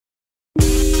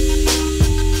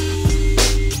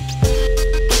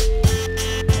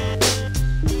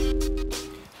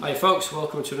folks,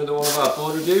 welcome to another one of our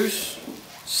board reviews.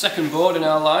 Second board in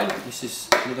our line. This is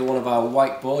another one of our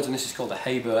Wyke boards, and this is called the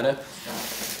Hayburner.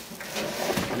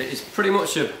 And it is pretty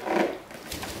much a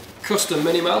custom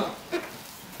minimal,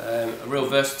 a real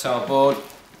versatile board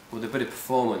with a bit of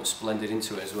performance blended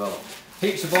into it as well.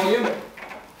 Heaps of volume,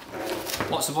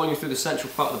 lots of volume through the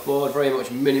central part of the board, very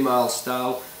much minimal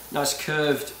style. Nice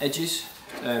curved edges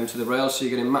to the rail, so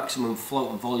you're getting maximum float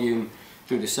and volume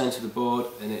through the centre of the board,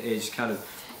 and it is kind of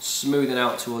smoothing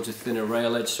out towards a thinner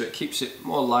rail edge, so it keeps it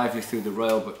more lively through the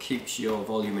rail but keeps your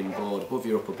volume in board above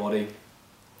your upper body.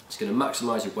 It's going to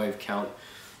maximise your wave count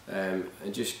and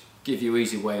just give you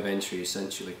easy wave entry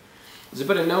essentially. There's a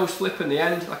bit of nose flip in the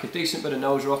end, like a decent bit of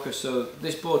nose rocker, so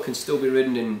this board can still be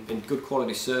ridden in good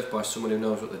quality surf by someone who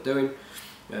knows what they're doing.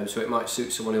 So it might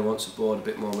suit someone who wants a board a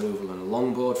bit more manoeuvrable than a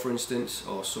long board, for instance,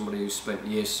 or somebody who's spent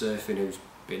years surfing, who's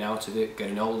been out of it,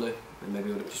 getting older, and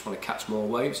maybe just want to catch more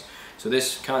waves. So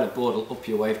this kind of board will up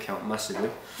your wave count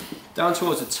massively. Down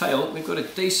towards the tail, we've got a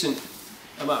decent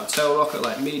amount of tail rocker,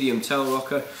 like medium tail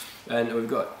rocker, and we've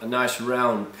got a nice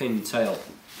round pinned tail.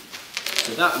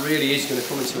 So that really is going to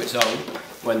come into its own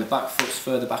when the back foot's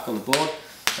further back on the board.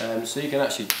 So you can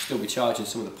actually still be charging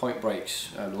some of the point breaks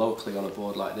locally on a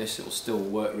board like this. It will still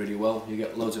work really well. You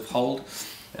get loads of hold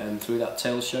through that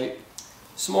tail shape.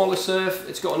 Smaller surf,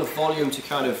 it's got enough volume to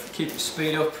kind of keep the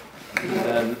speed up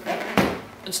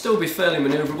and still be fairly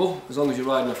manoeuvrable as long as you're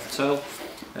riding off the tail.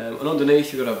 And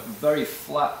underneath you've got a very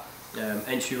flat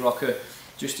entry rocker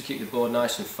just to keep the board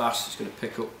nice and fast. It's going to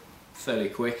pick up fairly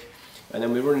quick. And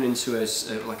then we're running into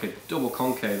like a double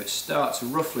concave. It starts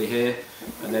roughly here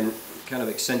and then kind of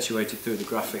accentuated through the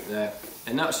graphic there.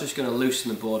 And that's just going to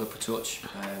loosen the board up a touch.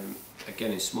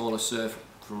 Again, in smaller surf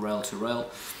from rail to rail,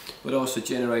 but also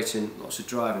generating lots of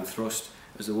drive and thrust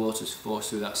as the water's forced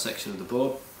through that section of the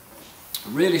board.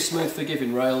 Really smooth,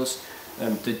 forgiving rails.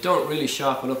 They don't really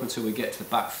sharpen up until we get to the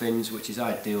back fins, which is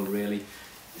ideal really.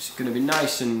 It's going to be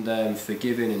nice and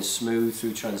forgiving and smooth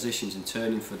through transitions and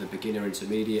turning for the beginner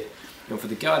intermediate. And for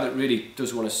the guy that really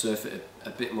does want to surf it a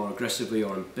bit more aggressively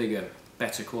or in bigger,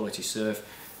 better quality surf,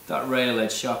 that rail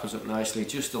edge sharpens up nicely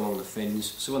just along the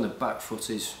fins, so when the back foot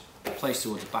is placed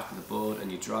towards the back of the board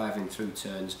and you're driving through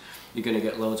turns, you're going to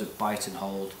get loads of bite and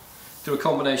hold through a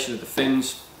combination of the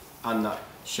fins and that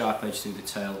sharp edge through the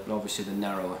tail, and obviously the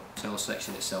narrower tail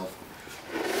section itself.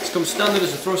 It's come standard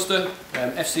as a thruster,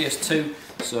 FCS2,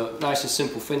 so nice and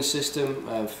simple fin system,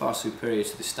 far superior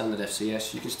to the standard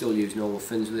FCS. You can still use normal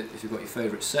fins with it if you've got your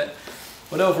favourite set.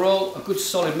 But overall, a good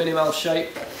solid minimal shape,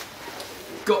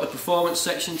 got the performance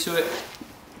section to it,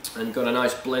 and got a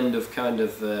nice blend of kind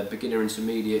of beginner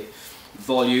intermediate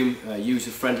volume,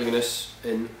 user friendliness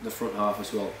in the front half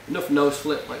as well. Enough nose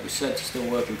flip, like we said, to still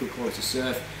work in good quality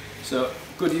surf. So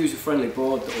good user friendly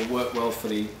board that will work well for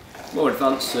the more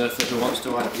advanced surfer who wants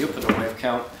to either be up at the wave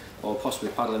count or possibly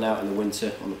paddling out in the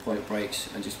winter on the point breaks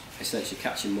and just essentially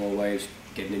catching more waves,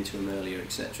 getting into them earlier,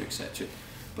 etc, etc.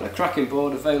 But a cracking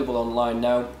board available online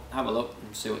now. Have a look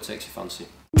and see what takes your fancy.